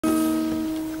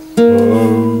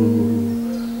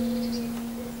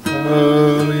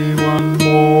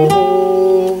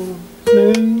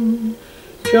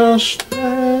just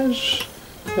as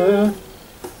the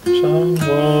sun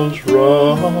was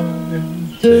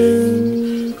rising,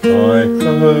 I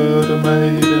heard a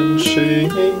maiden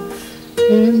singing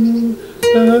in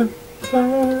the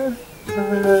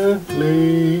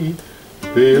valley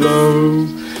below.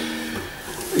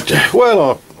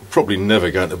 Well, I'm probably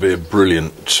never going to be a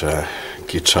brilliant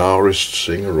guitarist,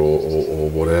 singer or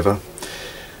whatever.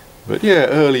 But yeah,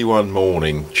 early one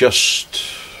morning, just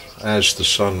as the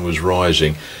sun was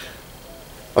rising,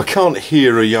 I can't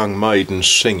hear a young maiden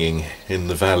singing in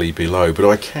the valley below, but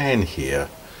I can hear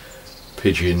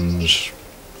pigeons,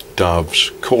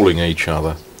 doves calling each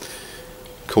other,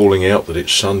 calling out that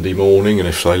it's Sunday morning, and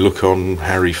if they look on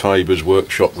Harry Faber's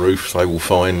workshop roof they will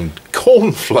find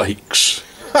cornflakes.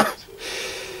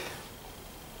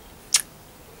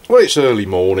 Well, it's early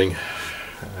morning.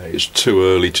 It's too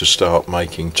early to start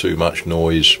making too much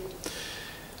noise,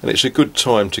 and it's a good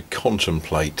time to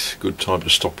contemplate, good time to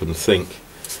stop and think.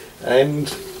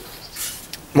 And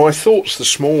my thoughts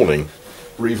this morning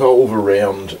revolve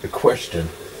around a question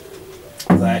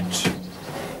that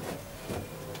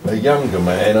a younger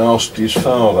man asked his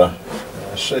father.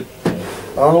 I said,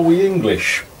 "Are we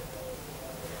English?"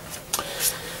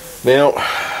 Now,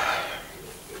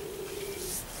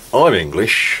 I'm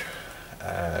English.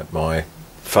 My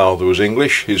father was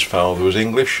English, his father was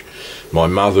English, my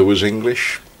mother was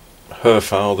English, her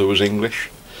father was English.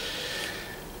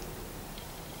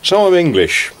 So I'm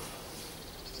English.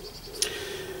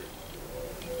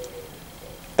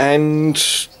 And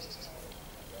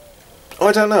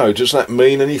I don't know, does that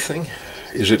mean anything?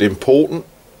 Is it important?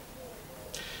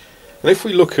 And if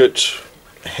we look at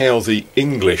how the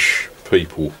English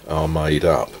people are made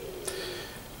up,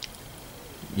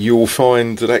 you'll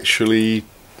find that actually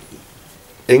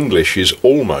English is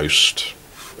almost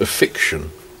a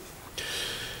fiction.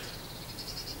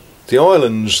 The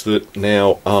islands that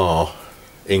now are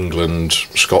England,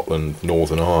 Scotland,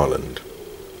 Northern Ireland,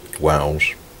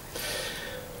 Wales,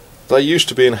 they used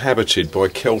to be inhabited by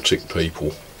Celtic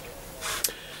people,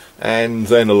 and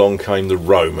then along came the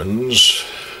Romans,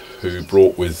 who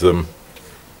brought with them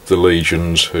the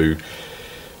legions who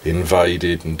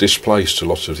invaded and displaced a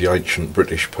lot of the ancient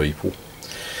British people.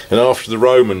 And after the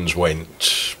Romans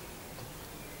went,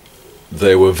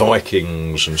 there were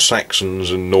Vikings and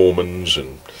Saxons and Normans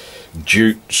and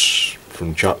Jutes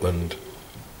from Jutland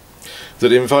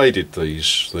that invaded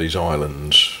these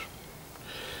islands,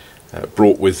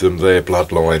 brought with them their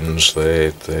bloodlines,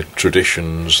 their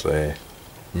traditions, their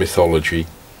mythology.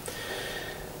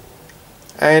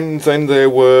 And then there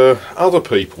were other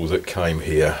people that came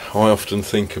here. I often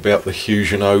think about the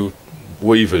Huguenot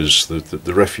weavers,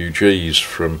 the refugees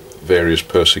from various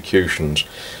persecutions.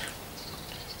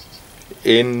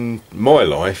 In my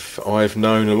life, I've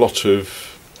known a lot of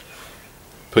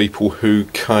people who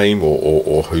came,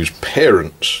 or whose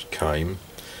parents came,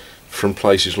 from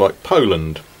places like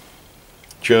Poland,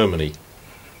 Germany.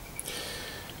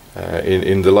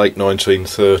 In the late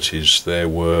 1930s, there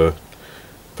were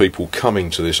people coming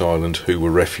to this island who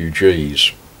were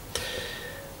refugees.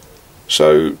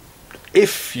 So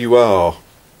if you are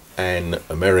an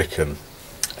American,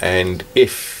 and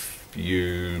if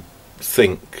you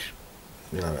think,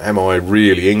 you know, am I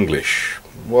really English?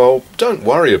 Well, don't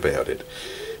worry about it.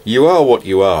 You are what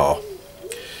you are.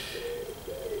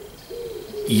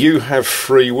 You have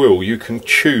free will. You can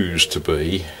choose to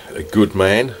be a good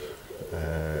man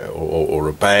or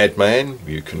a bad man.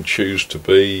 You can choose to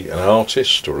be an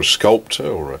artist or a sculptor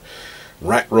or a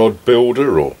rat rod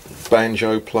builder or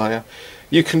banjo player.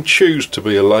 You can choose to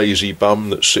be a lazy bum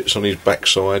that sits on his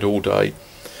backside all day.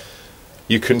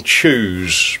 You can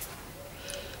choose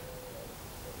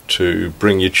to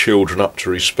bring your children up to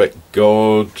respect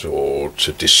God or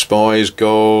to despise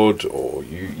God, or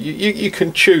you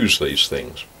can choose these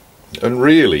things. And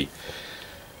really,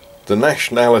 the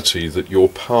nationality that your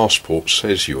passport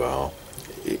says you are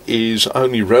is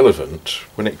only relevant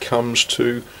when it comes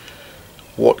to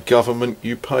what government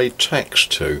you pay tax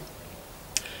to.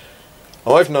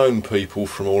 I've known people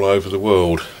from all over the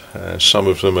world. Some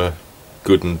of them are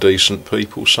good and decent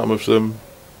people, some of them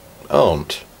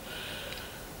aren't.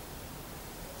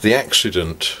 The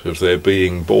accident of their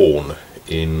being born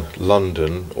in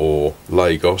London or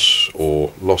Lagos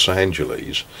or Los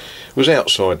Angeles was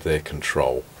outside their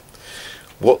control.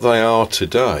 What they are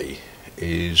today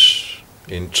is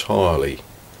entirely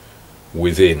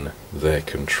within their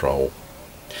control.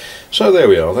 So there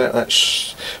we are,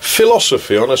 that's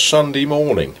philosophy on a Sunday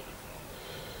morning.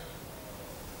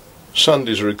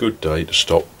 Sundays are a good day to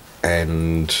stop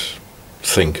and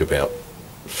think about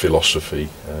philosophy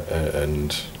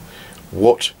and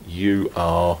what you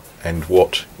are and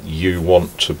what you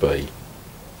want to be.